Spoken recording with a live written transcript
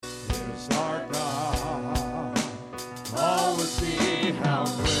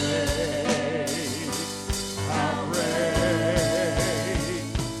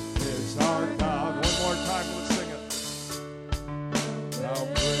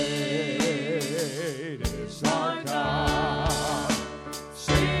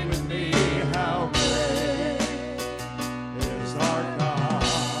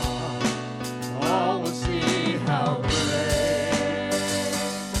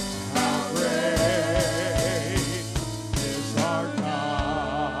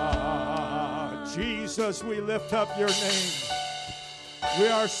Jesus, we lift up your name. We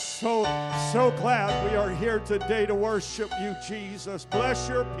are so glad we are here today to worship you, Jesus. Bless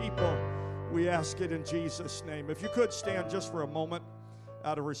your people. We ask it in Jesus' name. If you could stand just for a moment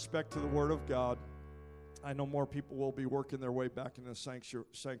out of respect to the Word of God. I know more people will be working their way back in the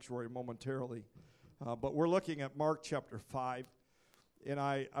sanctuary momentarily. But we're looking at Mark chapter 5. And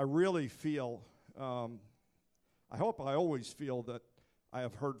I really feel, I hope I always feel that I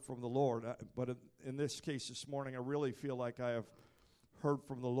have heard from the Lord. But in this case this morning, I really feel like I have heard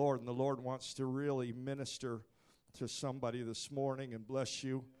from the Lord. And the Lord wants to really minister to somebody this morning and bless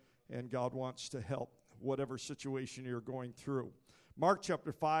you. And God wants to help whatever situation you're going through. Mark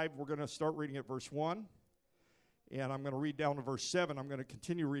chapter 5, we're going to start reading at verse 1. And I'm going to read down to verse 7. I'm going to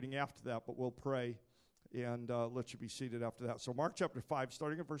continue reading after that, but we'll pray and let you be seated after that. So Mark chapter 5,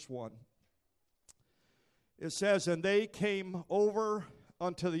 starting at verse 1. It says, "And they came over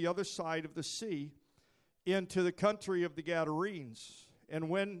unto the other side of the sea, into the country of the Gadarenes.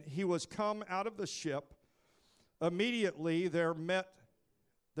 And when he was come out of the ship, immediately there met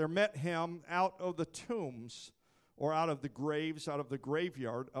him out of the tombs, or out of the graves, out of the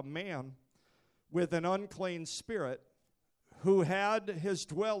graveyard, a man with an unclean spirit, who had his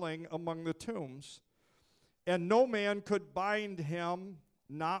dwelling among the tombs, and no man could bind him,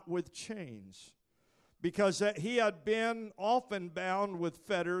 not with chains, because that he had been often bound with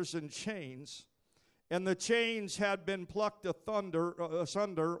fetters and chains, and the chains had been plucked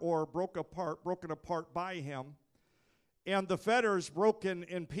asunder, or broken apart by him, and the fetters broken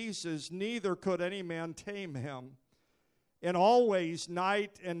in pieces, neither could any man tame him. And always,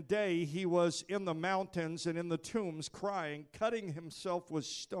 night and day, he was in the mountains and in the tombs, crying, cutting himself with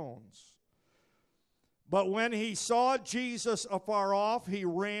stones. But when he saw Jesus afar off, he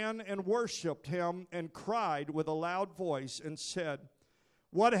ran and worshipped him, and cried with a loud voice, and said,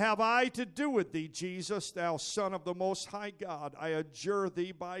 What have I to do with thee, Jesus, thou Son of the Most High God? I adjure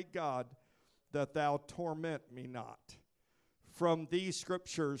thee by God, that thou torment me not." From these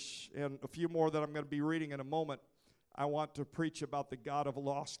scriptures, and a few more that I'm going to be reading in a moment, I want to preach about the God of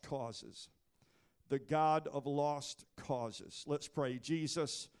lost causes. The God of lost causes. Let's pray.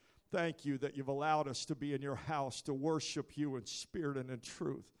 Jesus, thank you that you've allowed us to be in your house to worship you in spirit and in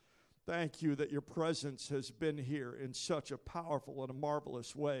truth. Thank you that your presence has been here in such a powerful and a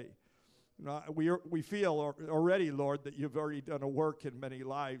marvelous way. We feel already, Lord, that you've already done a work in many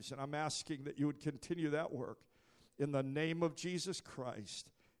lives, and I'm asking that you would continue that work in the name of Jesus Christ.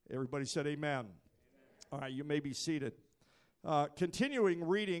 Everybody said amen. All right, you may be seated. Continuing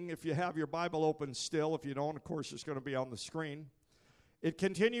reading, if you have your Bible open still. If you don't, of course, it's going to be on the screen. It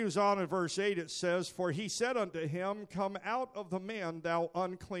continues on in verse 8. It says, "For he said unto him, Come out of the man, thou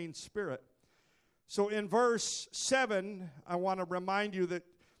unclean spirit." So in verse 7, I want to remind you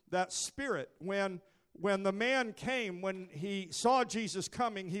that spirit, when the man came, when he saw Jesus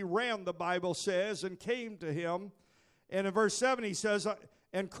coming, he ran, the Bible says, and came to him. And in verse 7 he says,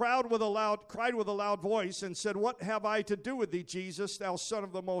 "And cried with a loud voice, and said, What have I to do with thee, Jesus, thou Son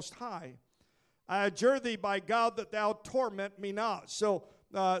of the Most High? I adjure thee by God that thou torment me not." So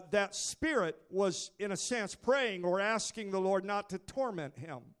that spirit was, in a sense, praying or asking the Lord not to torment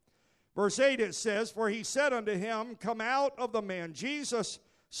him. Verse 8 it says, "For he said unto him, Come out of the man." Jesus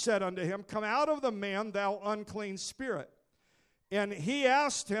said unto him, "Come out of the man, thou unclean spirit." And he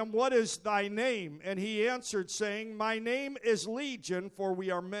asked him, "What is thy name?" And he answered, saying, "My name is Legion, for we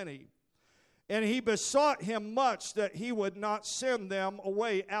are many." And he besought him much that he would not send them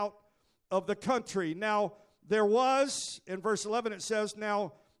away out of the country. Now there was, in verse 11 it says,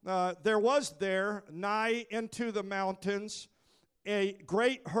 there was there nigh into the mountains a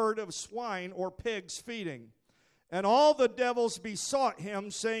great herd of swine or pigs feeding. And all the devils besought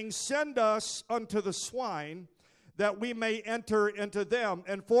him, saying, "Send us unto the swine, that we may enter into them."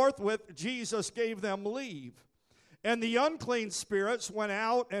 And forthwith Jesus gave them leave. And the unclean spirits went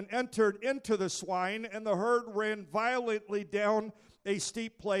out and entered into the swine, and the herd ran violently down a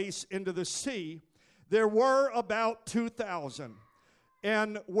steep place into the sea. There were about 2,000,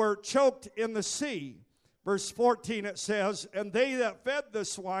 and were choked in the sea. Verse 14 it says, "And they that fed the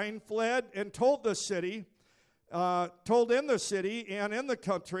swine fled and told in the city and in the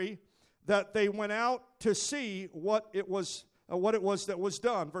country, that they went out to see what it was that was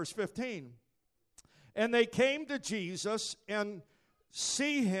done." Verse 15. "And they came to Jesus and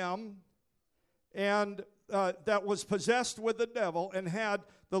see him, and that was possessed with the devil, and had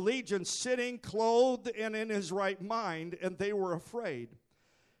the legion sitting clothed and in his right mind, and they were afraid.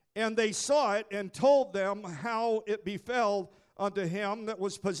 And they saw it, and told them how it befell unto him that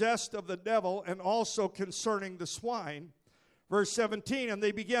was possessed of the devil, and also concerning the swine. Verse 17, and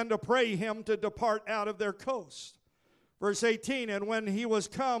they began to pray him to depart out of their coast. Verse 18, and when he was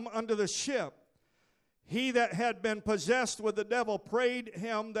come unto the ship, he that had been possessed with the devil prayed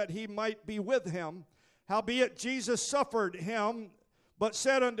him that he might be with him. Howbeit Jesus suffered him, but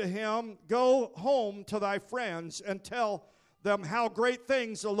said unto him, Go home to thy friends, and tell them how great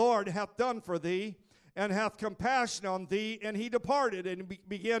things the Lord hath done for thee, and hath compassion on thee. And he departed, and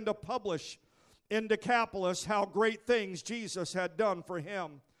began to publish in Decapolis how great things Jesus had done for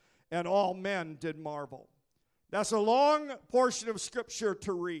him, and all men did marvel. That's a long portion of Scripture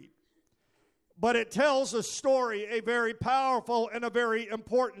to read, but it tells a story, a very powerful and a very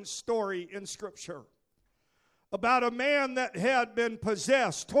important story in Scripture, about a man that had been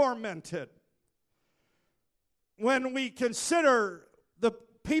possessed, tormented. When we consider the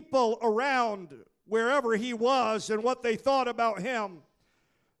people around wherever he was and what they thought about him,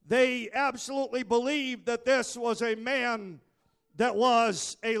 they absolutely believed that this was a man that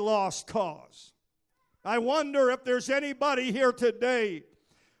was a lost cause. I wonder if there's anybody here today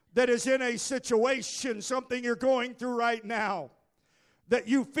that is in a situation, something you're going through right now, that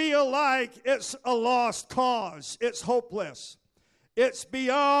you feel like it's a lost cause, it's hopeless, it's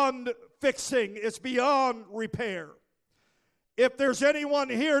beyond fixing, it's beyond repair. If there's anyone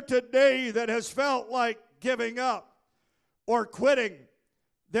here today that has felt like giving up or quitting,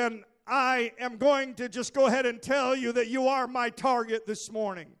 then I am going to just go ahead and tell you that you are my target this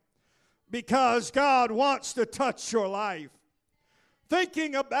morning, because God wants to touch your life.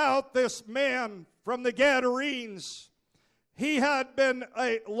 Thinking about this man from the Gadarenes, he had been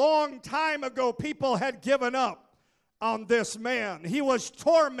a long time ago, people had given up on this man. He was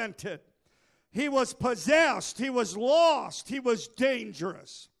tormented. He was possessed. He was lost. He was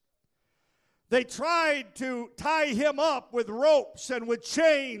dangerous. They tried to tie him up with ropes and with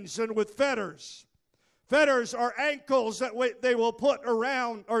chains and with fetters. Fetters are ankles that they will put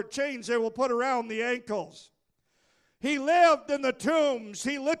around, or chains they will put around the ankles. He lived in the tombs.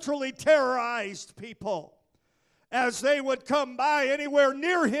 He literally terrorized people. As they would come by anywhere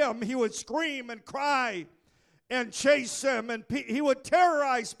near him, he would scream and cry and chase them. And he would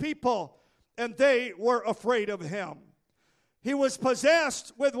terrorize people, and they were afraid of him. He was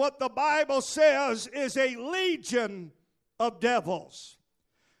possessed with what the Bible says is a legion of devils.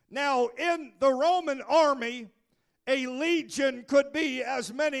 Now, in the Roman army, a legion could be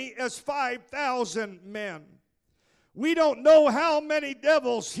as many as 5,000 men. We don't know how many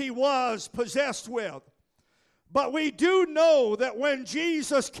devils he was possessed with, but we do know that when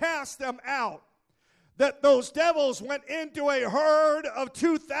Jesus cast them out, that those devils went into a herd of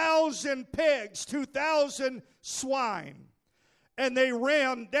 2,000 pigs, 2,000 swine, and they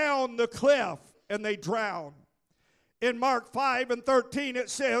ran down the cliff and they drowned. In Mark 5:13, it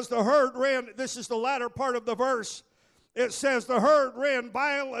says, the herd ran, this is the latter part of the verse, it says, the herd ran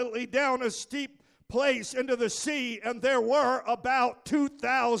violently down a steep place into the sea, and there were about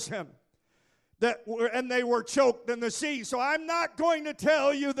 2,000 and they were choked in the sea. So I'm not going to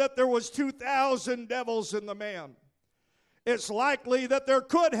tell you that there was 2,000 devils in the man. It's likely that there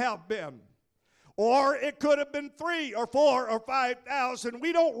could have been. Or it could have been 3 or 4 or 5,000.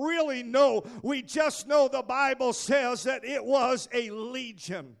 We don't really know. We just know the Bible says that it was a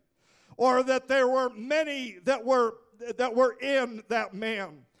legion, or that there were many that were in that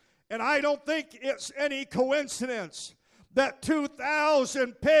man. And I don't think it's any coincidence that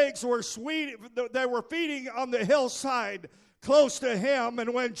 2,000 pigs were they were feeding on the hillside close to him.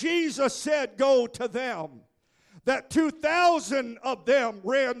 And when Jesus said, go to them, that 2,000 of them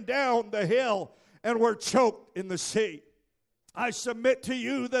ran down the hill and were choked in the sea. I submit to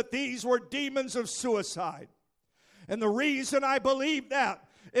you that these were demons of suicide. And the reason I believe that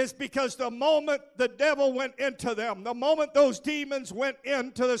is because the moment the devil went into them, the moment those demons went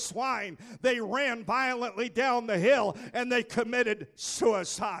into the swine, they ran violently down the hill and they committed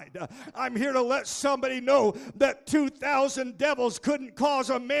suicide. I'm here to let somebody know that 2,000 devils couldn't cause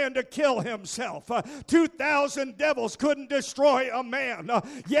a man to kill himself. 2,000 devils couldn't destroy a man.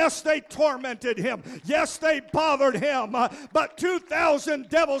 Yes, they tormented him. Yes, they bothered him. But 2,000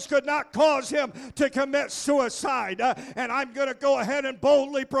 devils could not cause him to commit suicide. And I'm going to go ahead and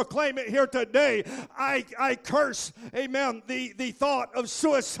boldly proclaim it here today. I curse, amen, the thought of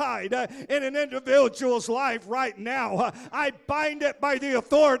suicide in an individual's life right now. I bind it by the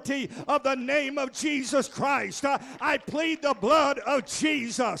authority of the name of Jesus Christ. I plead the blood of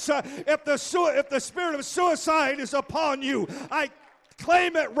Jesus. If the spirit of suicide is upon you, I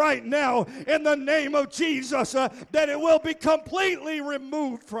claim it right now in the name of Jesus, that it will be completely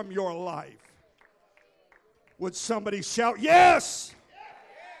removed from your life. Would somebody shout, yes?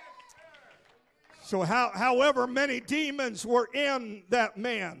 So however many demons were in that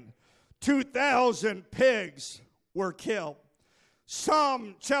man, 2,000 pigs were killed.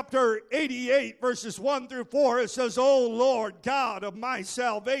 Psalm chapter 88, verses 1 through 4, it says, O Lord God of my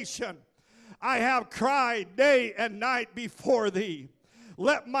salvation, I have cried day and night before thee.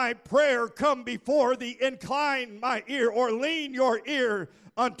 Let my prayer come before thee. Incline my ear, or lean your ear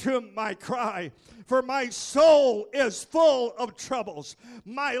unto my cry. For my soul is full of troubles.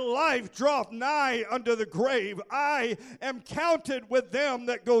 My life draweth nigh unto the grave. I am counted with them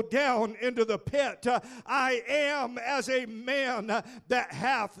that go down into the pit. I am as a man that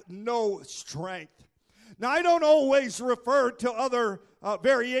hath no strength. Now, I don't always refer to other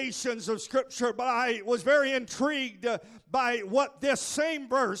variations of Scripture, but I was very intrigued by what this same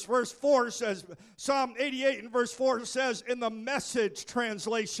verse 4 says. Psalm 88 and verse 4 says in the Message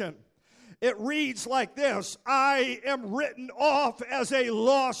translation. It reads like this: I am written off as a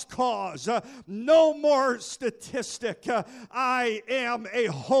lost cause. No more statistic. I am a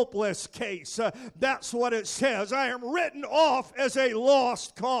hopeless case. That's what it says. I am written off as a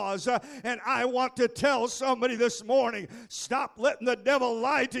lost cause. And I want to tell somebody this morning, stop letting the devil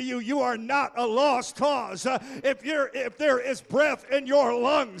lie to you. You are not a lost cause. If there is breath in your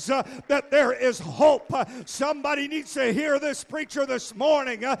lungs, that there is hope. Somebody needs to hear this preacher this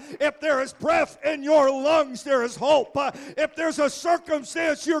morning. If there is breath in your lungs, there is hope. If there's a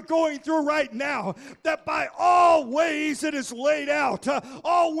circumstance you're going through right now, that by all ways it is laid out,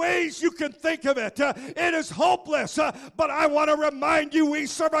 all ways you can think of it, it is hopeless. But I want to remind you, we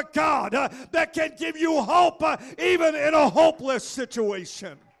serve a God that can give you hope even in a hopeless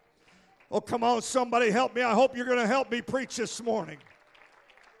situation. Oh, come on, somebody help me. I hope you're going to help me preach this morning.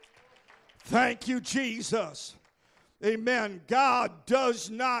 Thank you, Jesus. Amen. God does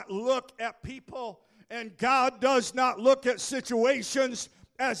not look at people, and God does not look at situations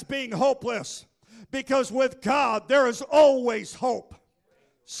as being hopeless, because with God there is always hope.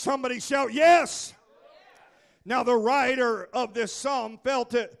 Somebody shout, yes. Now the writer of this psalm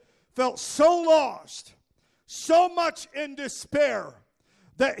felt so lost, so much in despair,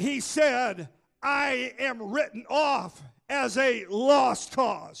 that he said, I am written off as a lost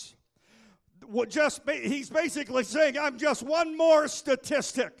cause. He's basically saying, I'm just one more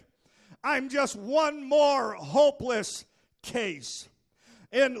statistic. I'm just one more hopeless case.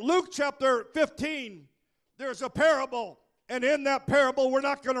 In Luke chapter 15, there's a parable. And in that parable, we're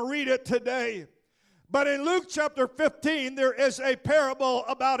not going to read it today. But in Luke chapter 15, there is a parable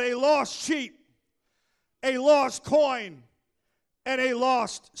about a lost sheep, a lost coin, and a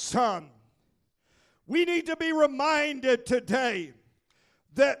lost son. We need to be reminded today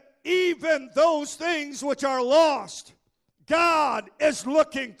that even those things which are lost, God is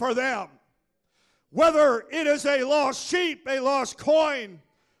looking for them. Whether it is a lost sheep, a lost coin,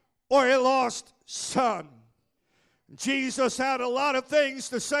 or a lost son. Jesus had a lot of things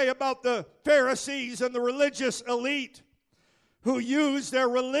to say about the Pharisees and the religious elite who used their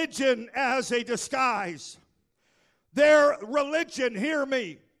religion as a disguise. Their religion, hear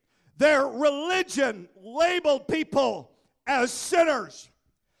me, their religion labeled people as sinners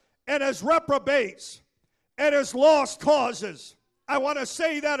and as reprobates, and as lost causes. I want to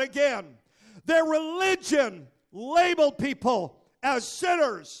say that again. Their religion labeled people as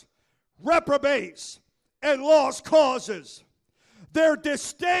sinners, reprobates, and lost causes. Their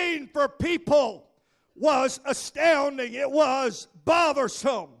disdain for people was astounding. It was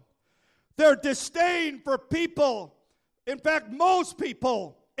bothersome. Their disdain for people, in fact, most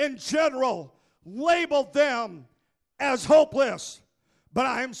people in general, labeled them as hopeless. But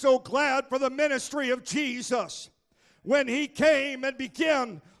I am so glad for the ministry of Jesus when he came and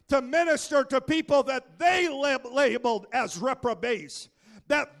began to minister to people that they labeled as reprobates,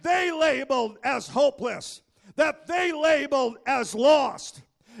 that they labeled as hopeless, that they labeled as lost.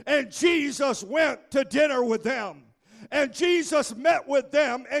 And Jesus went to dinner with them, and Jesus met with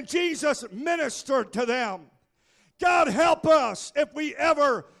them, and Jesus ministered to them. God help us if we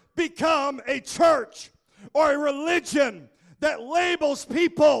ever become a church or a religion that labels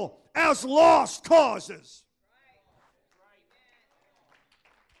people as lost causes.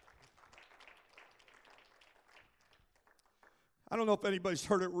 I don't know if anybody's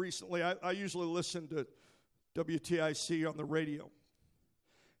heard it recently. I usually listen to WTIC on the radio.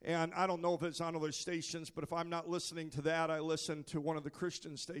 And I don't know if it's on other stations, but if I'm not listening to that, I listen to one of the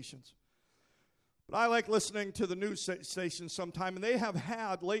Christian stations. But I like listening to the news station sometime, and they have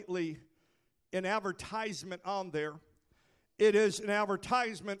had lately an advertisement on there. It is an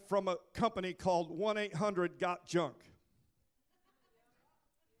advertisement from a company called 1-800-GOT-JUNK.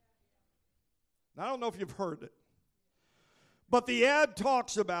 Now, I don't know if you've heard it, but the ad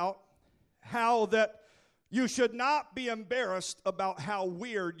talks about how that you should not be embarrassed about how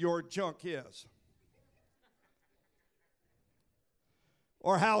weird your junk is,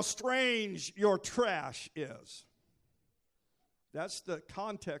 or how strange your trash is. That's the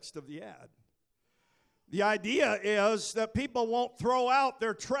context of the ad. The idea is that people won't throw out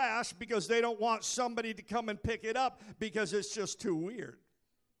their trash because they don't want somebody to come and pick it up because it's just too weird.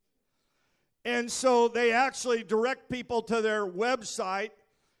 And so they actually direct people to their website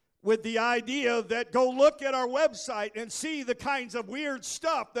with the idea that go look at our website and see the kinds of weird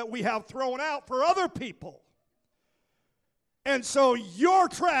stuff that we have thrown out for other people. And so your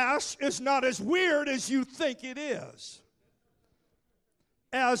trash is not as weird as you think it is.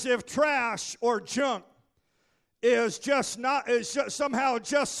 As if trash or junk is somehow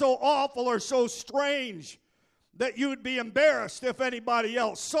just so awful or so strange that you would be embarrassed if anybody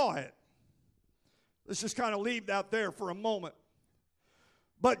else saw it. Let's just kind of leave that there for a moment.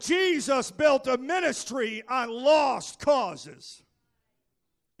 But Jesus built a ministry on lost causes.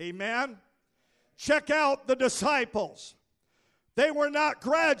 Amen? Check out the disciples. They were not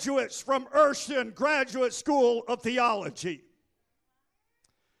graduates from Urshan Graduate School of Theology.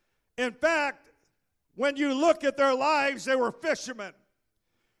 In fact, when you look at their lives, they were fishermen.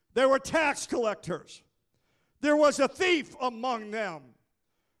 They were tax collectors. There was a thief among them.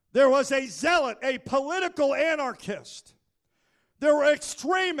 There was a zealot, a political anarchist. There were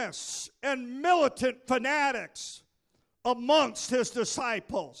extremists and militant fanatics amongst his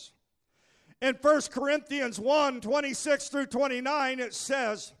disciples. In 1 Corinthians 1, 26 through 29, it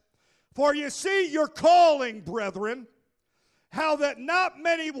says, "For you see your calling, brethren, how that not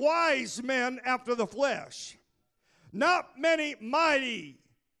many wise men after the flesh, not many mighty,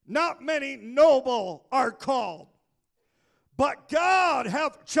 not many noble are called. But God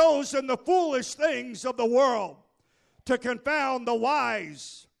hath chosen the foolish things of the world to confound the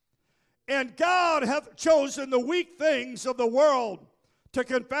wise. And God hath chosen the weak things of the world to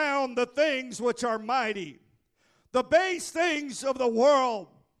confound the things which are mighty. The base things of the world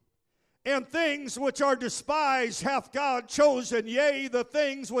and things which are despised hath God chosen, yea, the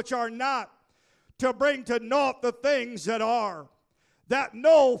things which are not, to bring to naught the things that are, that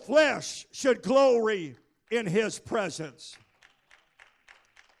no flesh should glory in his presence."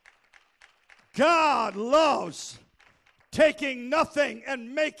 God loves taking nothing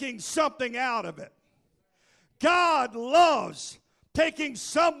and making something out of it. God loves taking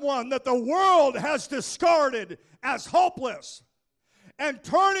someone that the world has discarded as hopeless and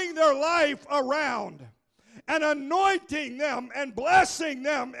turning their life around and anointing them and blessing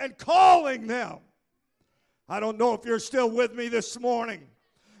them and calling them. I don't know if you're still with me this morning,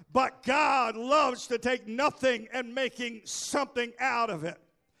 but God loves to take nothing and making something out of it.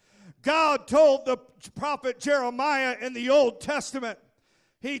 God told the prophet Jeremiah in the Old Testament,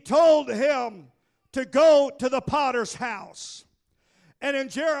 he told him to go to the potter's house. And in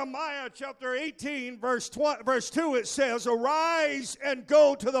Jeremiah chapter 18, verse 2, it says, "Arise and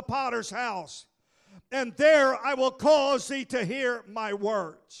go to the potter's house, and there I will cause thee to hear my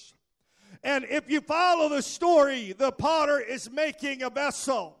words." And if you follow the story, the potter is making a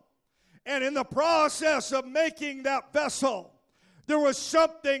vessel. And in the process of making that vessel, there was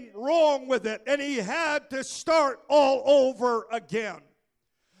something wrong with it, and he had to start all over again.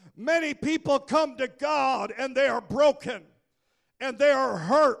 Many people come to God, and they are broken, and they are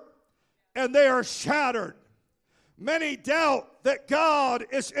hurt, and they are shattered. Many doubt that God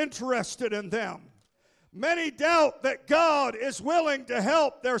is interested in them. Many doubt that God is willing to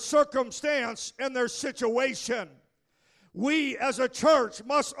help their circumstance and their situation. We as a church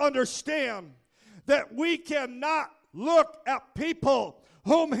must understand that we cannot look at people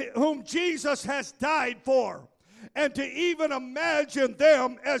whom Jesus has died for and to even imagine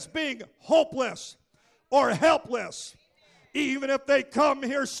them as being hopeless or helpless. Even if they come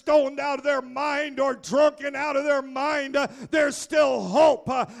here stoned out of their mind or drunken out of their mind, there's still hope.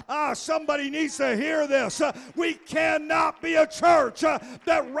 Somebody needs to hear this. We cannot be a church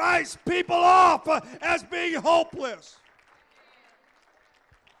that writes people off as being hopeless.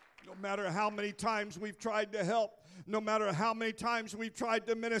 No matter how many times we've tried to help, no matter how many times we've tried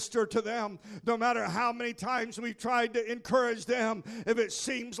to minister to them, no matter how many times we've tried to encourage them, if it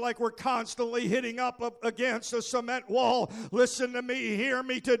seems like we're constantly hitting up against a cement wall, listen to me, hear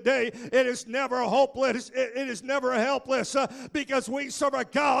me today. It is never hopeless. It is never helpless because we serve a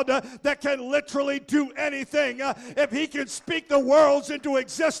God that can literally do anything. If he can speak the worlds into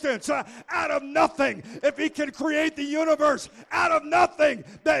existence out of nothing, if he can create the universe out of nothing,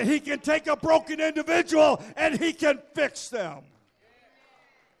 that he can take a broken individual and he can fix them.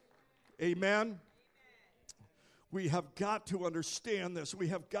 Amen. We have got to understand this. We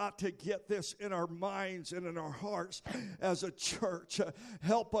have got to get this in our minds and in our hearts as a church.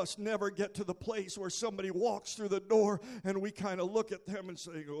 Help us never get to the place where somebody walks through the door and we kind of look at them and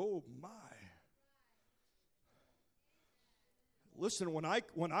say, oh my. Listen, when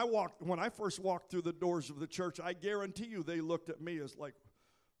I first walked through the doors of the church, I guarantee you they looked at me as like,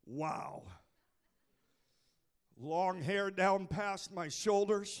 wow. Long hair down past my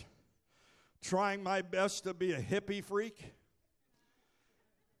shoulders. Trying my best to be a hippie freak.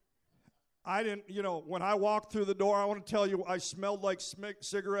 I didn't, when I walked through the door, I want to tell you, I smelled like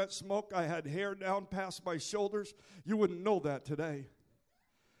cigarette smoke. I had hair down past my shoulders. You wouldn't know that today.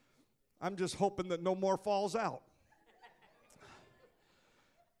 I'm just hoping that no more falls out.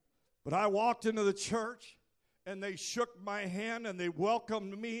 But I walked into the church, and they shook my hand, and they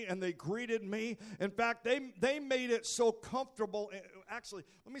welcomed me, and they greeted me. In fact, they made it so comfortable. Actually,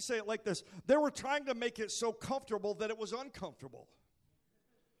 let me say it like this. They were trying to make it so comfortable that it was uncomfortable.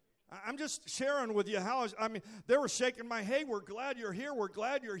 I'm just sharing with you how, they were shaking my, hey, we're glad you're here, we're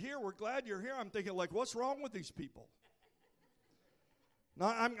glad you're here, we're glad you're here. I'm thinking, like, what's wrong with these people?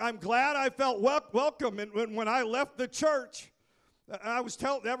 Now, I'm glad I felt welcome, and when I left the church, I was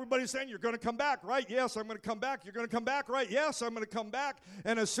telling everybody saying, you're going to come back, right? Yes, I'm going to come back. You're going to come back, right? Yes, I'm going to come back.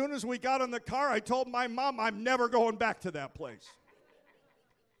 And as soon as we got in the car, I told my mom, I'm never going back to that place.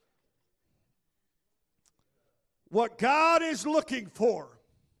 What God is looking for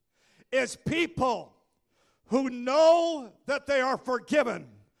is people who know that they are forgiven,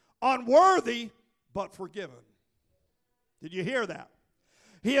 unworthy, but forgiven. Did you hear that?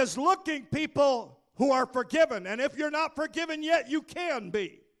 He is looking people who are forgiven. And if you're not forgiven yet, you can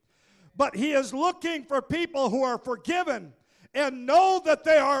be. But he is looking for people who are forgiven and know that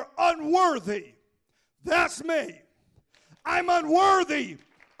they are unworthy. That's me. I'm unworthy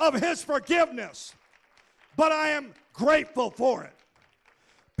of his forgiveness, but I am grateful for it.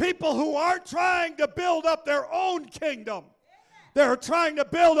 People who aren't trying to build up their own kingdom. They're trying to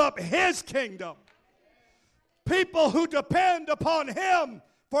build up his kingdom. People who depend upon him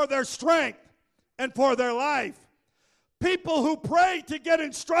for their strength and for their life. People who pray to get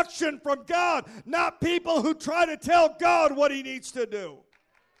instruction from God, not people who try to tell God what he needs to do.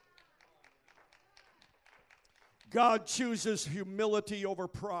 God chooses humility over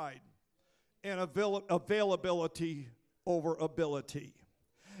pride and availability over ability.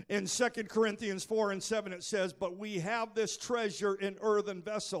 In 2 Corinthians 4:7 it says, but we have this treasure in earthen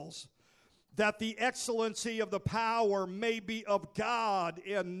vessels, that the excellency of the power may be of God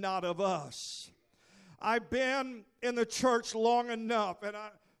and not of us. I've been in the church long enough, and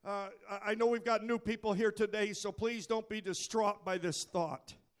I know we've got new people here today, so please don't be distraught by this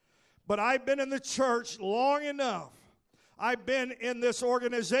thought. But I've been in the church long enough. I've been in this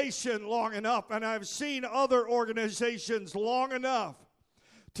organization long enough, and I've seen other organizations long enough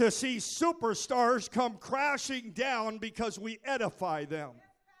to see superstars come crashing down because we edify them.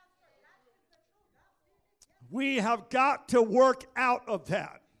 We have got to work out of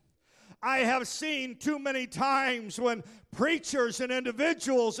that. I have seen too many times when preachers and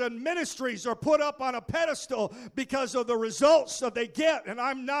individuals and ministries are put up on a pedestal because of the results that they get. And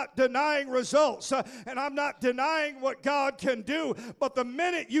I'm not denying results, and I'm not denying what God can do. But the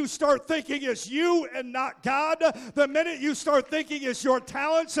minute you start thinking it's you and not God, the minute you start thinking it's your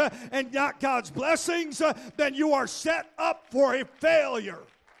talents and not God's blessings, then you are set up for a failure.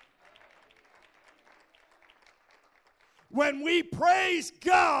 When we praise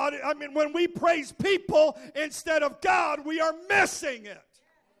God, when we praise people instead of God, we are missing it.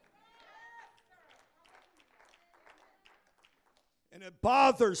 And it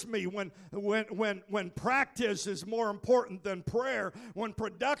bothers me when practice is more important than prayer, when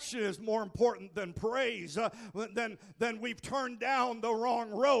production is more important than praise, then we've turned down the wrong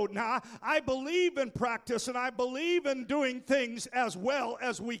road. Now, I believe in practice, and I believe in doing things as well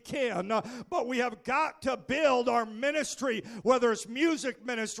as we can, but we have got to build our ministry, whether it's music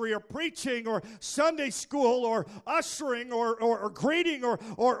ministry or preaching or Sunday school or ushering or greeting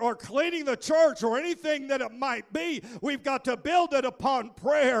or cleaning the church or anything that it might be. We've got to build it upon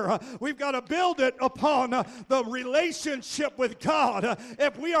prayer. We've got to build it upon the relationship with God.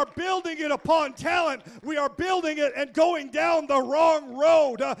 If we are building it upon talent, we are building it and going down the wrong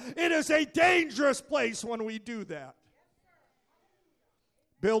road. It is a dangerous place when we do that.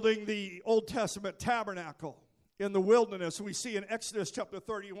 Building the Old Testament tabernacle in the wilderness, we see in Exodus chapter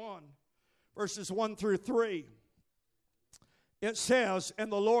 31, verses 1 through 3. It says,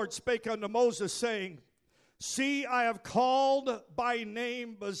 and the Lord spake unto Moses, saying, see, I have called by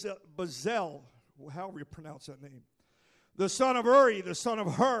name Bezalel, however you pronounce that name, the son of Uri, the son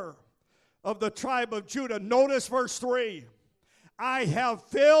of Hur, of the tribe of Judah. Notice verse 3. I have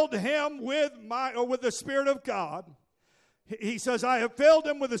filled him with the Spirit of God. He says, I have filled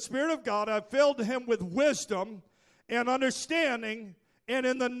him with the Spirit of God. I've filled him with wisdom and understanding and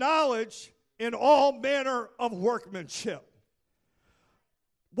in the knowledge in all manner of workmanship.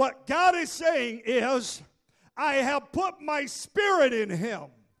 What God is saying is, I have put my Spirit in him.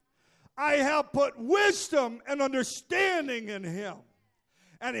 I have put wisdom and understanding in him.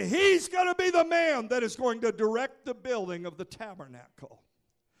 And he's going to be the man that is going to direct the building of the tabernacle.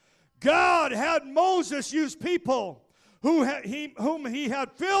 God had Moses use people whom he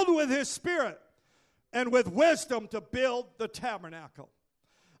had filled with his Spirit and with wisdom to build the tabernacle.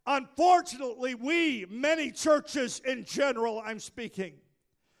 Unfortunately, many churches in general, I'm speaking,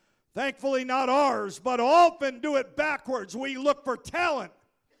 thankfully not ours, but often do it backwards. We look for talent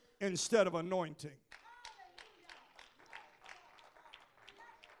instead of anointing.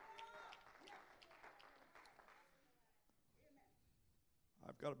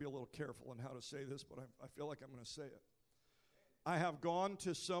 I've got to be a little careful in how to say this, but I feel like I'm going to say it. I have gone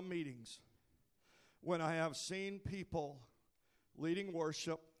to some meetings when I have seen people leading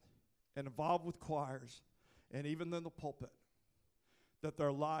worship and involved with choirs and even in the pulpit, that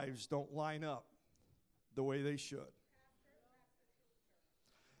their lives don't line up the way they should.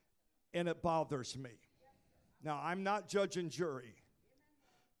 And it bothers me. Now, I'm not judge and jury.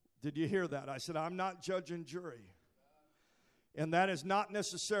 Did you hear that? I said, I'm not judge and jury. And that is not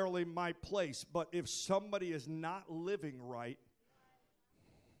necessarily my place. But if somebody is not living right,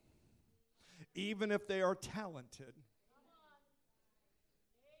 even if they are talented,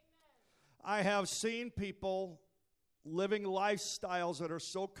 I have seen people living lifestyles that are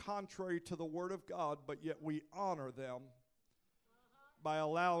so contrary to the Word of God, but yet we honor them by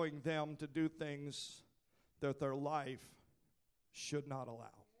allowing them to do things that their life should not allow.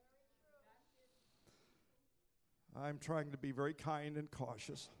 I'm trying to be very kind and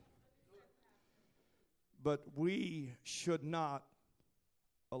cautious, but we should not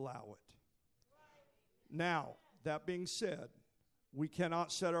allow it. Now, that being said, we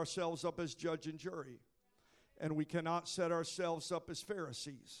cannot set ourselves up as judge and jury, and we cannot set ourselves up as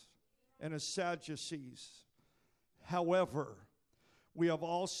Pharisees and as Sadducees. However, we have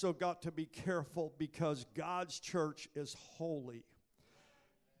also got to be careful because God's church is holy.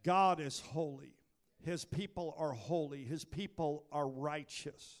 God is holy. His people are holy. His people are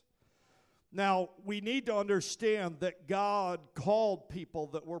righteous. Now, we need to understand that God called people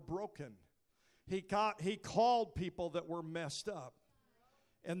that were broken. He called people that were messed up.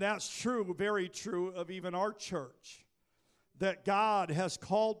 And that's true, very true of even our church. That God has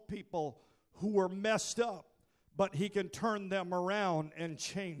called people who were messed up, but He can turn them around and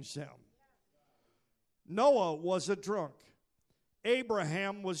change them. Noah was a drunk.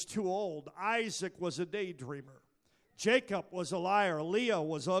 Abraham was too old. Isaac was a daydreamer. Jacob was a liar. Leah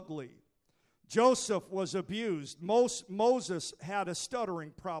was ugly. Joseph was abused. Moses had a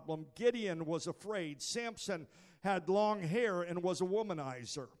stuttering problem. Gideon was afraid. Samson had long hair and was a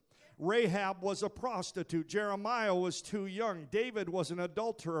womanizer. Rahab was a prostitute. Jeremiah was too young. David was an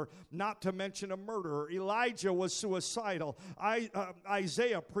adulterer, not to mention a murderer. Elijah was suicidal.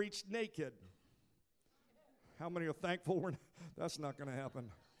 Isaiah preached naked. How many are thankful that's not going to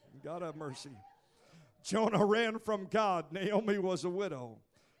happen? God have mercy. Jonah ran from God. Naomi was a widow.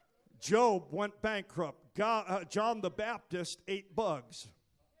 Job went bankrupt. John the Baptist ate bugs.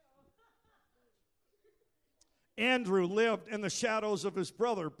 Andrew lived in the shadows of his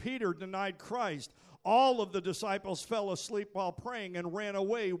brother. Peter denied Christ. All of the disciples fell asleep while praying and ran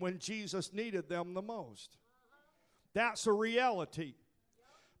away when Jesus needed them the most. That's a reality.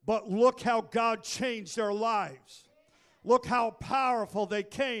 But look how God changed their lives. Look how powerful they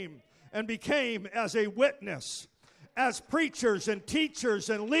came and became as a witness, as preachers and teachers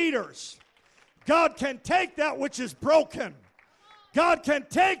and leaders. God can take that which is broken. God can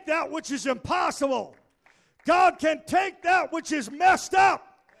take that which is impossible. God can take that which is messed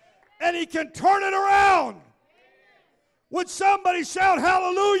up, and He can turn it around. Would somebody shout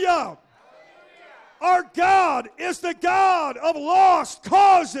hallelujah? Our God is the God of lost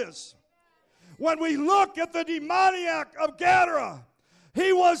causes. When we look at the demoniac of Gadara,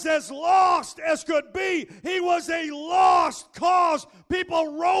 he was as lost as could be. He was a lost cause.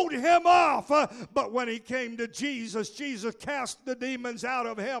 People wrote him off. But when he came to Jesus, Jesus cast the demons out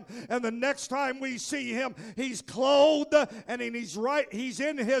of him. And the next time we see him, he's clothed and he's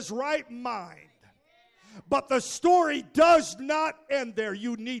in his right mind. But the story does not end there.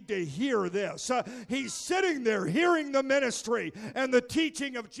 You need to hear this. He's sitting there hearing the ministry and the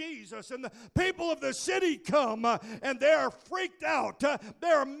teaching of Jesus. And the people of the city come and they're freaked out.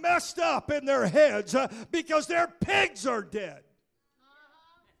 They're messed up in their heads because their pigs are dead.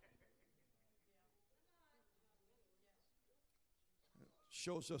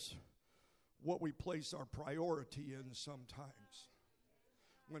 Shows us what we place our priority in sometimes.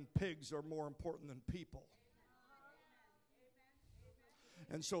 When pigs are more important than people.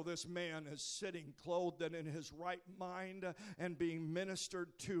 And so this man is sitting clothed and in his right mind and being ministered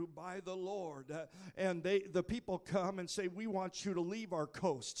to by the Lord. And the people come and say, we want you to leave our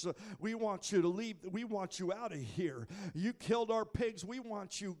coasts. We want you to leave. We want you out of here. You killed our pigs. We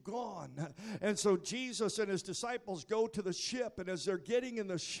want you gone. And so Jesus and his disciples go to the ship. And as they're getting in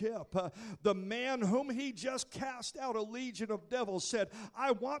the ship, the man whom he just cast out a legion of devils said,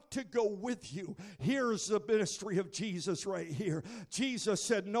 I want to go with you. Here's the ministry of Jesus right here. Jesus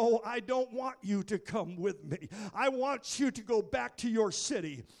said, no, I don't want you to come with me. I want you to go back to your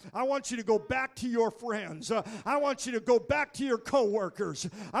city. I want you to go back to your friends. I want you to go back to your coworkers.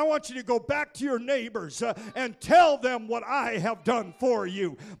 I want you to go back to your neighbors and tell them what I have done for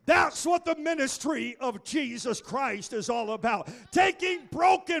you. That's what the ministry of Jesus Christ is all about. Taking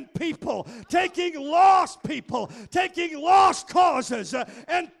broken people, taking lost people, taking lost causes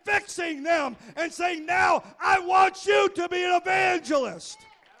and fixing them and saying, now I want you to be an evangelist.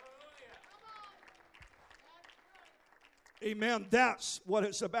 Amen. That's what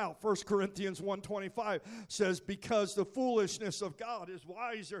it's about. 1 Corinthians 1:25 says, because the foolishness of God is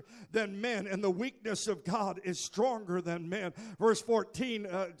wiser than men, and the weakness of God is stronger than men. Verse 14,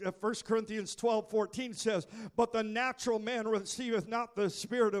 1 Corinthians 12:14 says, but the natural man receiveth not the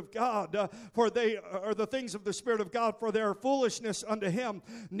Spirit of God, for they are the things of the Spirit of God, for they are foolishness unto him.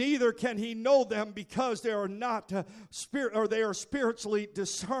 Neither can he know them, because they are not spirit, or they are spiritually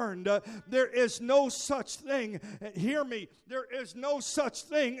discerned. There is no such thing. Hear me. There is no such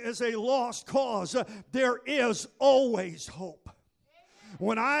thing as a lost cause. There is always hope.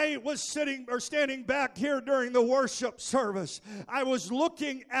 When I was standing back here during the worship service, I was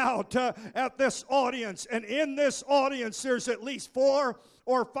looking out at this audience, and in this audience there's at least 4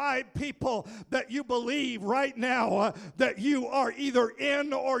 or 5 people that you believe right now that you are either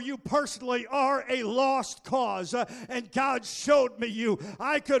in or you personally are a lost cause. And God showed me you.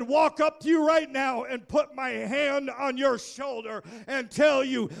 I could walk up to you right now and put my hand on your shoulder and tell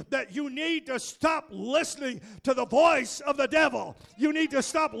you that you need to stop listening to the voice of the devil. You need to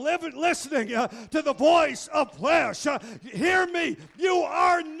stop listening to the voice of flesh. Hear me. You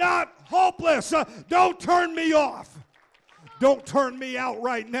are not hopeless. Don't turn me off. Don't turn me out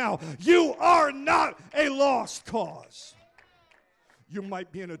right now. You are not a lost cause. You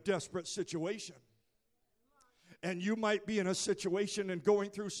might be in a desperate situation. And you might be in a situation and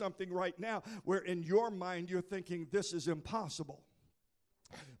going through something right now where in your mind you're thinking this is impossible.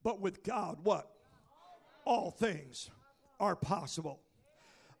 But with God, what? All things are possible.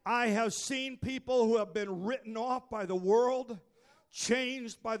 I have seen people who have been written off by the world,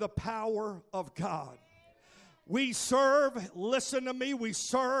 changed by the power of God. We serve, listen to me, we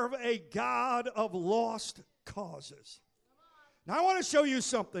serve a God of lost causes. Now I want to show you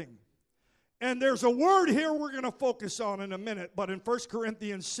something. And there's a word here we're going to focus on in a minute, but in 1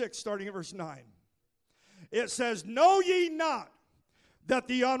 Corinthians 6, starting at verse 9, it says, know ye not that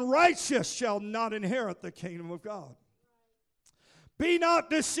the unrighteous shall not inherit the kingdom of God? Be not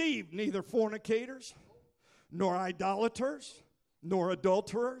deceived, neither fornicators, nor idolaters, nor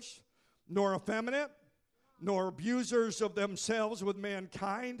adulterers, nor effeminate, nor abusers of themselves with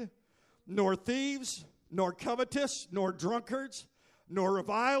mankind, nor thieves, nor covetous, nor drunkards, nor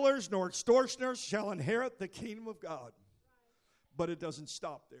revilers, nor extortioners shall inherit the kingdom of God. But it doesn't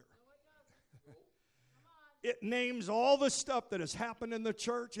stop there. It names all the stuff that has happened in the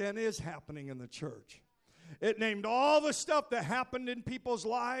church and is happening in the church. It named all the stuff that happened in people's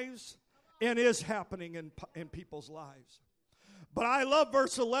lives and is happening in people's lives. But I love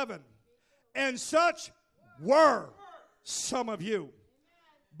verse 11. And such were some of you.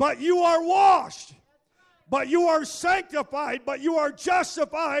 But you are washed, but you are sanctified, but you are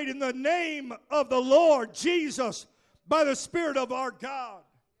justified in the name of the Lord Jesus by the Spirit of our God.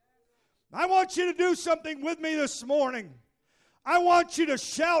 I want you to do something with me this morning. I want you to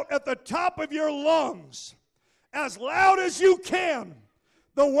shout at the top of your lungs, as loud as you can,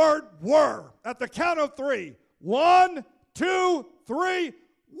 the word were. At the count of 3. 1, 2, 3,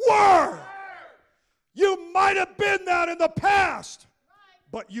 were. You might have been that in the past,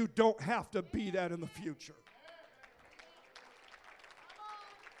 but you don't have to be that in the future.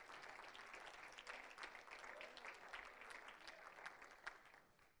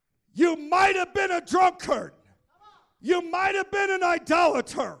 You might have been a drunkard. You might have been an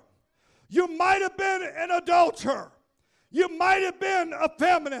idolater. You might have been an adulterer. You might have been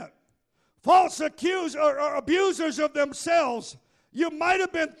effeminate, false accusers or abusers of themselves. You might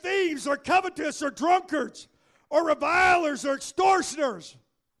have been thieves or covetous or drunkards or revilers or extortioners.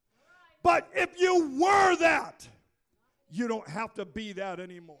 But if you were that, you don't have to be that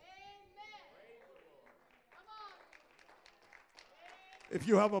anymore. If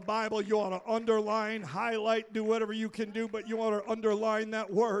you have a Bible, you ought to underline, highlight, do whatever you can do, but you ought to underline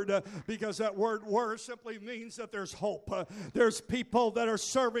that word because that word simply means that there's hope. There's people that are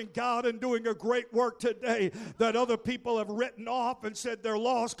serving God and doing a great work today that other people have written off and said they're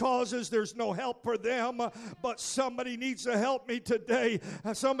lost causes. There's no help for them, but somebody needs to help me today.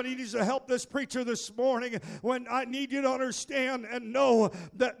 Somebody needs to help this preacher this morning when I need you to understand and know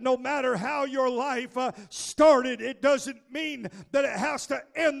that no matter how your life started, it doesn't mean that it has to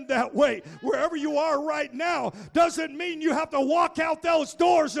end that way. Wherever you are right now doesn't mean you have to walk out those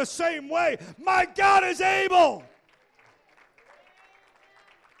doors the same way. My God is able.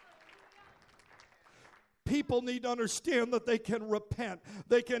 People need to understand that they can repent.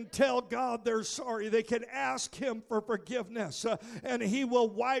 They can tell God they're sorry. They can ask Him for forgiveness, and He will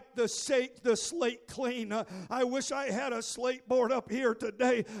wipe the slate clean. I wish I had a slate board up here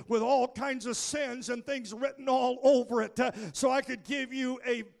today with all kinds of sins and things written all over it, so I could give you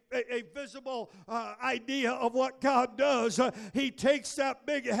a visible idea of what God does. He takes that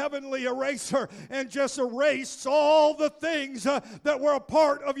big heavenly eraser and just erased all the things that were a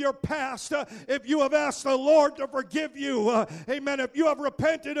part of your past. If you have asked the Lord to forgive you, amen, if you have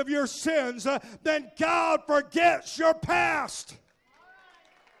repented of your sins, then God forgets your past.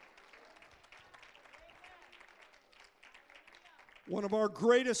 One of our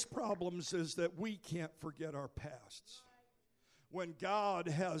greatest problems is that we can't forget our pasts. When God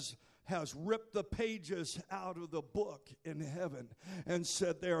has ripped the pages out of the book in heaven and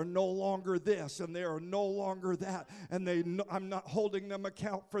said they are no longer this and they are no longer that, and I'm not holding them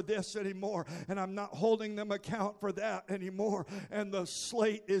account for this anymore, and I'm not holding them account for that anymore, and the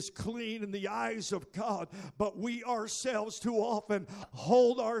slate is clean in the eyes of God. But we ourselves too often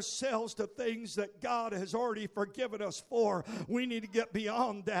hold ourselves to things that God has already forgiven us for. We need to get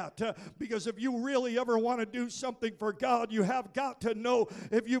beyond that, because if you really ever want to do something for God, you have got to know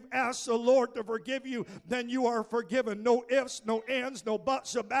if you've asked the Lord to forgive you, then you are forgiven. No ifs, no ands, no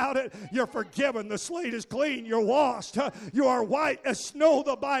buts about it. You're forgiven. The slate is clean. You're washed. You are white as snow,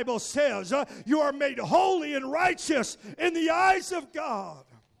 the Bible says. You are made holy and righteous in the eyes of God.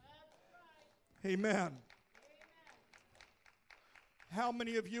 Amen. How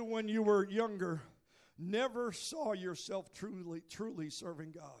many of you, when you were younger, never saw yourself truly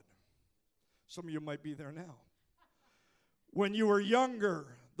serving God? Some of you might be there now. When you were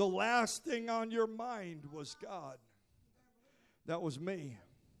younger, the last thing on your mind was God. That was me.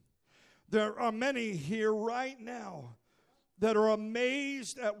 There are many here right now that are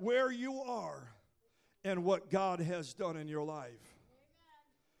amazed at where you are and what God has done in your life.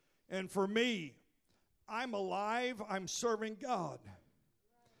 And for me, I'm alive, I'm serving God.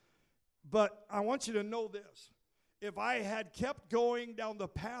 But I want you to know this. If I had kept going down the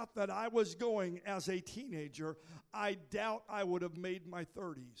path that I was going as a teenager, I doubt I would have made my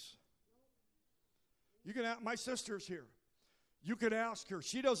 30s. You can ask, my sister's here. You can ask her.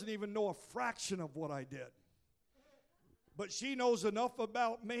 She doesn't even know a fraction of what I did. But she knows enough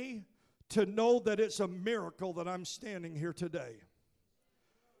about me to know that it's a miracle that I'm standing here today.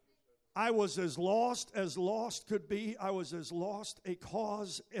 I was as lost could be. I was as lost a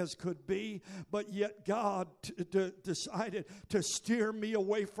cause as could be. But yet God decided to steer me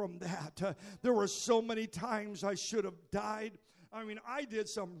away from that. There were so many times I should have died. I mean, I did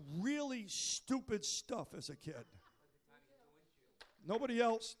some really stupid stuff as a kid. Nobody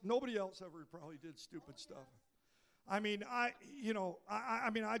else ever probably did stupid stuff. I mean, I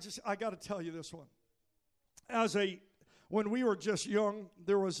got to tell you this one. When we were just young,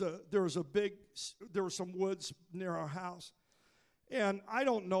 there were some woods near our house. And I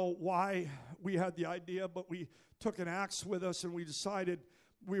don't know why we had the idea, but we took an axe with us and we decided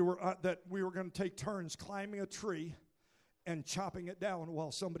that we were going to take turns climbing a tree and chopping it down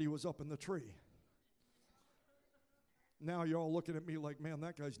while somebody was up in the tree. Now you're all looking at me like, man,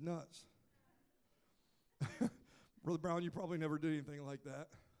 that guy's nuts. Brother Brown, you probably never did anything like that.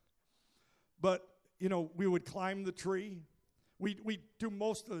 But we would climb the tree. We'd do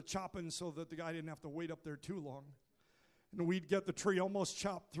most of the chopping so that the guy didn't have to wait up there too long. And we'd get the tree almost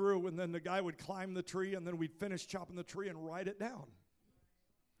chopped through, and then the guy would climb the tree, and then we'd finish chopping the tree and ride it down.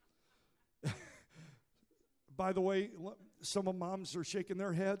 by the way, some of moms are shaking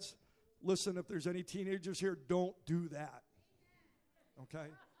their heads. Listen, if there's any teenagers here, don't do that. Okay?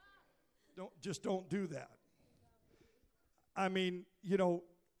 Don't do that. I mean, you know,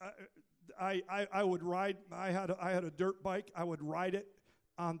 I would ride. I had a dirt bike. I would ride it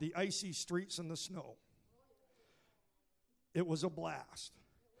on the icy streets in the snow. It was a blast.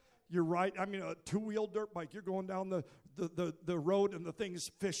 You're right. I mean, a two-wheel dirt bike. You're going down the road, and the thing's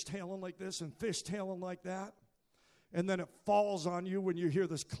fishtailing like this and fishtailing like that. And then it falls on you when you hear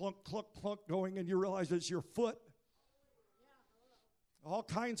this clunk, clunk, clunk going, and you realize it's your foot. All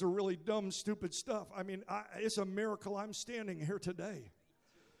kinds of really dumb, stupid stuff. I mean, it's a miracle I'm standing here today.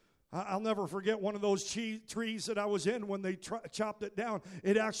 I'll never forget one of those trees that I was in when they chopped it down.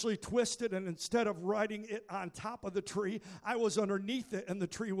 It actually twisted, and instead of riding it on top of the tree, I was underneath it, and the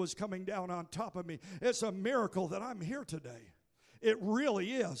tree was coming down on top of me. It's a miracle that I'm here today. It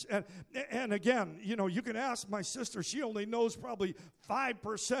really is. And again, you know, you can ask my sister. She only knows probably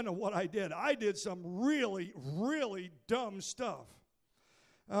 5% of what I did. I did some really, really dumb stuff.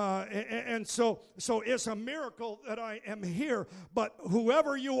 And so it's a miracle that I am here. But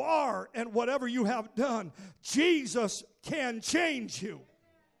whoever you are and whatever you have done, Jesus can change you.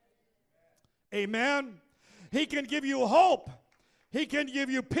 Amen. He can give you hope. He can give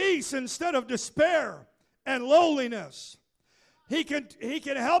you peace instead of despair and lowliness. He can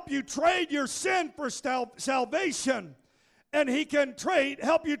help you trade your sin for salvation. And he can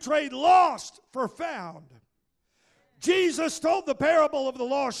help you trade lost for found. Jesus told the parable of the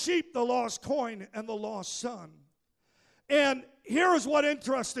lost sheep, the lost coin, and the lost son. And here is what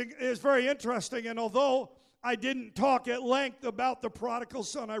is very interesting. And although I didn't talk at length about the prodigal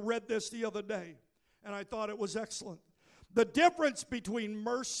son, I read this the other day, and I thought it was excellent. The difference between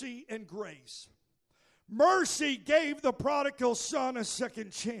mercy and grace. Mercy gave the prodigal son a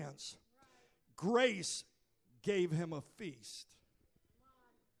second chance. Grace gave him a feast.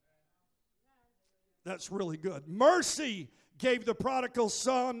 That's really good. Mercy gave the prodigal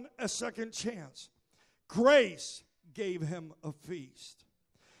son a second chance. Grace gave him a feast.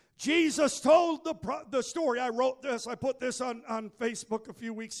 Jesus told the story. I wrote this. I put this on Facebook a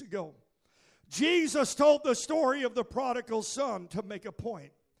few weeks ago. Jesus told the story of the prodigal son to make a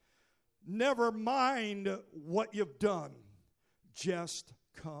point. Never mind what you've done. Just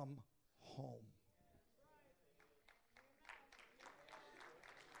come home.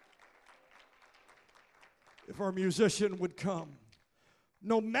 If our musician would come.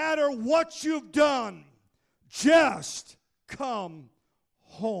 No matter what you've done, just come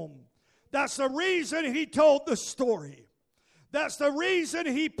home. That's the reason he told the story. That's the reason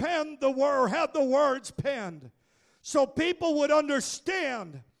he penned the word, had the words penned. So people would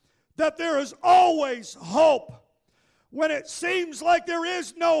understand that there is always hope. When it seems like there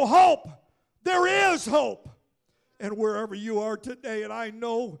is no hope, there is hope. And wherever you are today, and I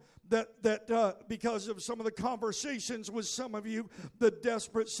know that because of some of the conversations with some of you, the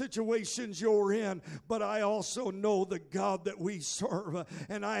desperate situations you're in, but I also know the God that we serve,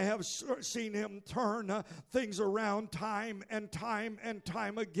 and I have seen him turn things around time and time and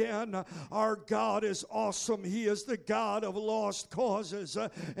time again. Our God is awesome. He is the God of lost causes,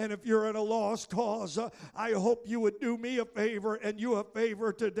 and if you're in a lost cause, I hope you would do me a favor and you a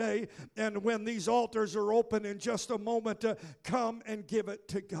favor today, and when these altars are open in just a moment, come and give it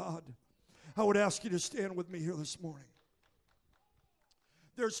to God. I would ask you to stand with me here this morning.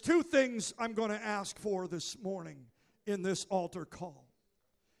 There's two things I'm going to ask for this morning in this altar call.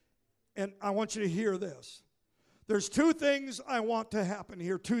 And I want you to hear this. There's two things I want to happen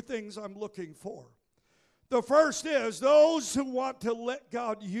here, two things I'm looking for. The first is those who want to let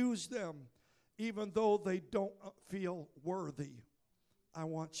God use them, even though they don't feel worthy. I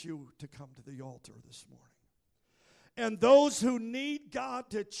want you to come to the altar this morning. And those who need God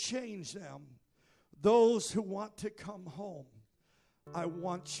to change them, those who want to come home, I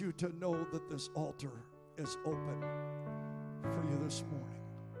want you to know that this altar is open for you this morning.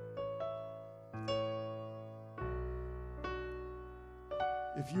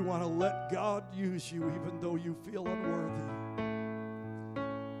 If you want to let God use you even though you feel unworthy,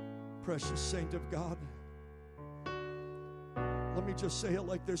 precious saint of God, let me just say it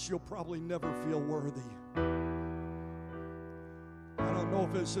like this, you'll probably never feel worthy. I don't know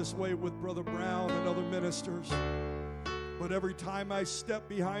if it's this way with Brother Brown and other ministers, but every time I step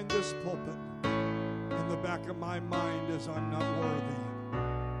behind this pulpit, in the back of my mind is I'm not worthy.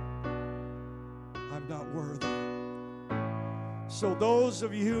 I'm not worthy. So those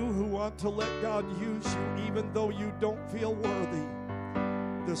of you who want to let God use you, even though you don't feel worthy,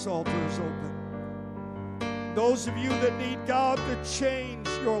 this altar is open. Those of you that need God to change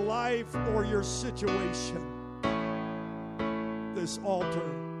your life or your situation, this altar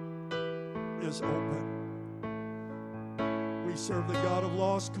is open. We serve the God of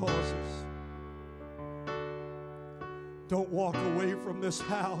lost causes. Don't walk away from this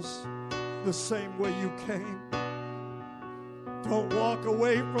house the same way you came. Don't walk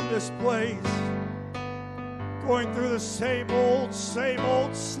away from this place going through the same old, same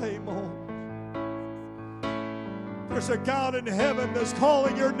old, same old. There's a God in heaven that's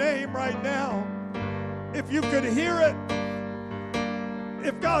calling your name right now. If you could hear it,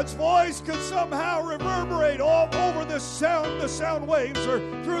 if God's voice could somehow reverberate all over this sound, the sound waves, or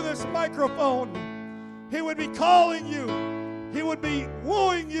through this microphone, He would be calling you. He would be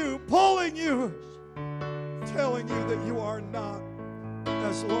wooing you, pulling you, telling you that you are not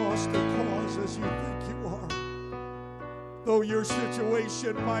as lost a cause as you think you are. Though your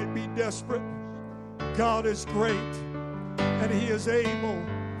situation might be desperate, God is great, and He is able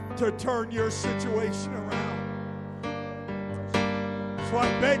to turn your situation around. So I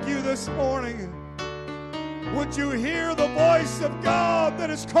beg you this morning, would you hear the voice of God that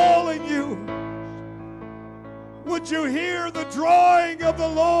is calling you? Would you hear the drawing of the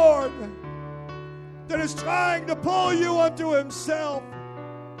Lord that is trying to pull you unto Himself?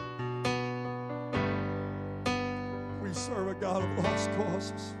 We serve a God of lost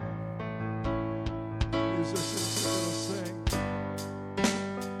causes. Musicians are going to sing.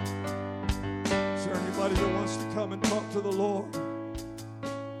 Is there anybody that wants to come and talk to the Lord?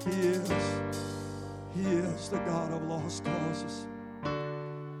 He is the God of lost causes.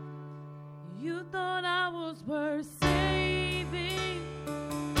 You thought I was worth saving.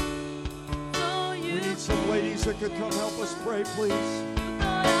 So We need some ladies that could come help us pray, please. You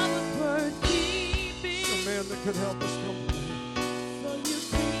thought I was worth keeping. Some men that could help us come pray. So you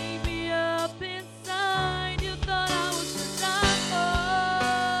cleaned me up inside. You thought I was to die for.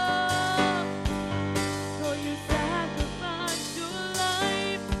 So you sacrificed your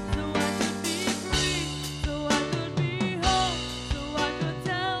life so I could be free, so I could be whole, so I could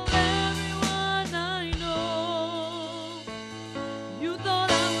tell everyone I know. You thought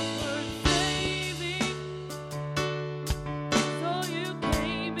I was worth saving. So you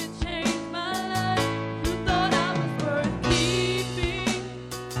came and changed my life. You thought I was worth keeping.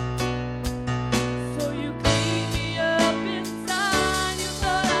 So you cleaned me up inside. You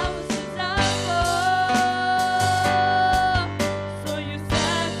thought I was to die for. So you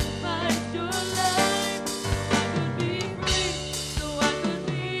sacrificed your life so I could be free, so I could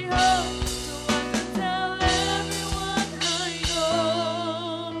be whole, so I could tell everyone I know.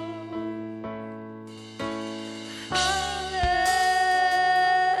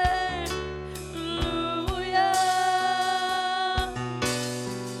 Hallelujah.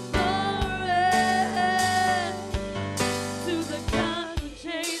 Glory to the God who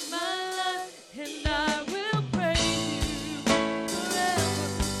changed my life, and I will praise you forever,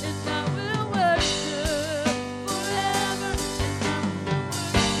 and I will worship forever, and I will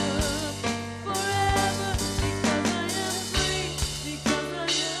worship forever, because I am free, because I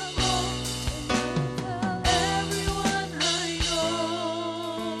am whole, and I will tell everyone I know.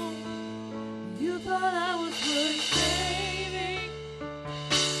 You thought I was worth saving,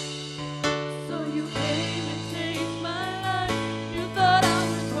 so you came and changed my life. You thought I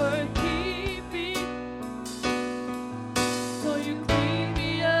was worth keeping, so you cleaned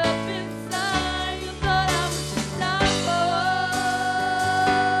me up inside. You thought I was to die for,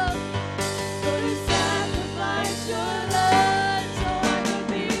 so you sacrificed your life so I could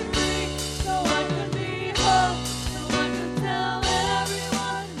be free, so I could be whole, so I could tell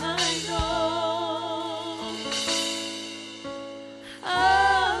everyone I know.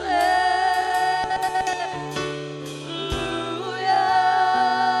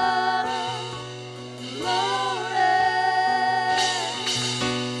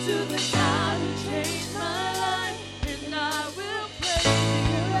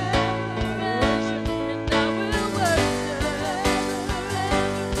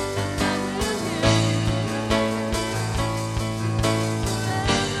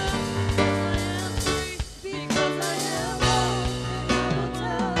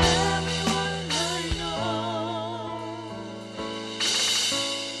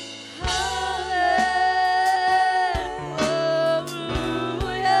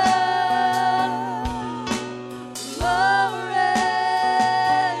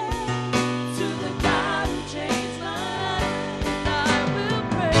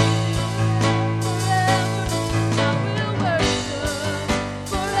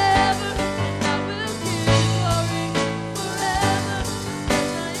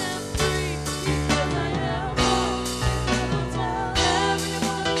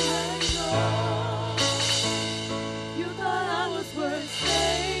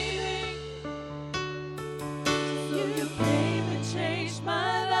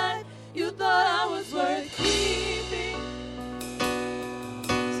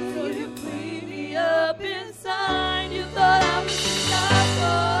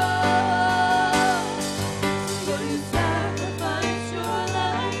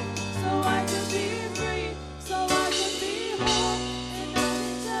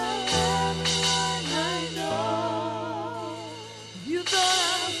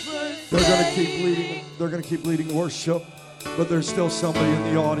 They're going to keep leading. They're going to keep leading worship, but there's still somebody in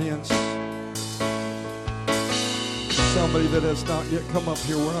the audience. Somebody that has not yet come up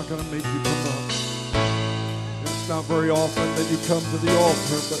here. We're not going to make you come up. It's not very often that you come to the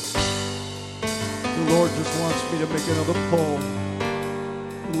altar, but the Lord just wants me to make another call.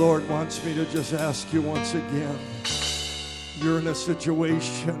 The Lord wants me to just ask you once again. You're in a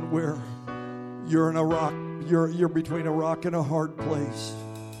situation where you're in a rock. You're between a rock and a hard place.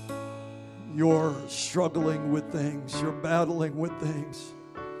 You're struggling with things. You're battling with things.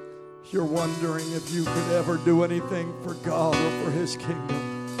 You're wondering if you could ever do anything for God or for His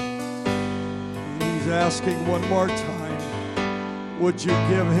kingdom. And He's asking one more time, would you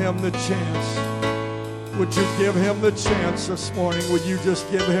give Him the chance? Would you give Him the chance this morning? Would you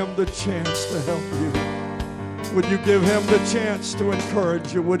just give Him the chance to help you? Would you give Him the chance to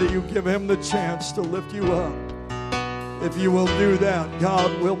encourage you? Would you give Him the chance to lift you up? If you will do that,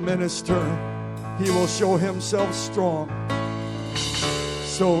 God will minister. He will show Himself strong.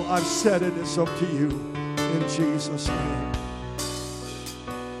 So I've said it, it's up to you in Jesus' name.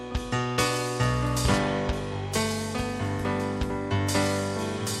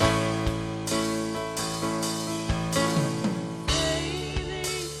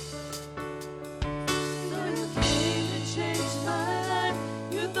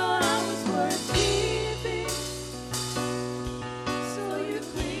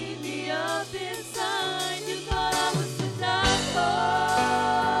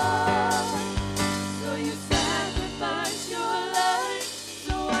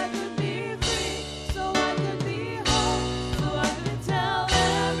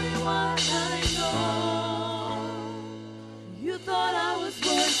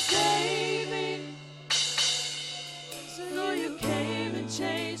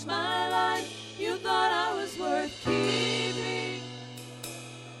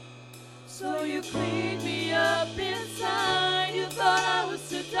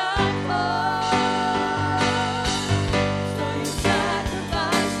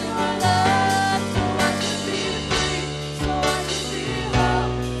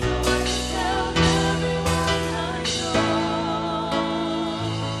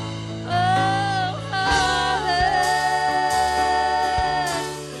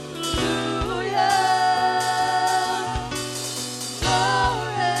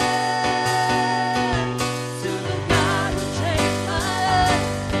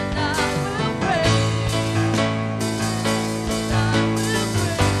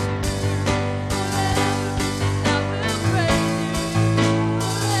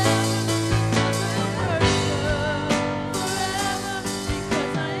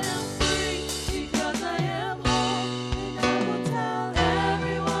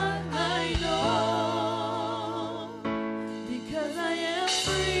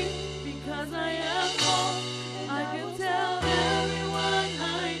 Because I am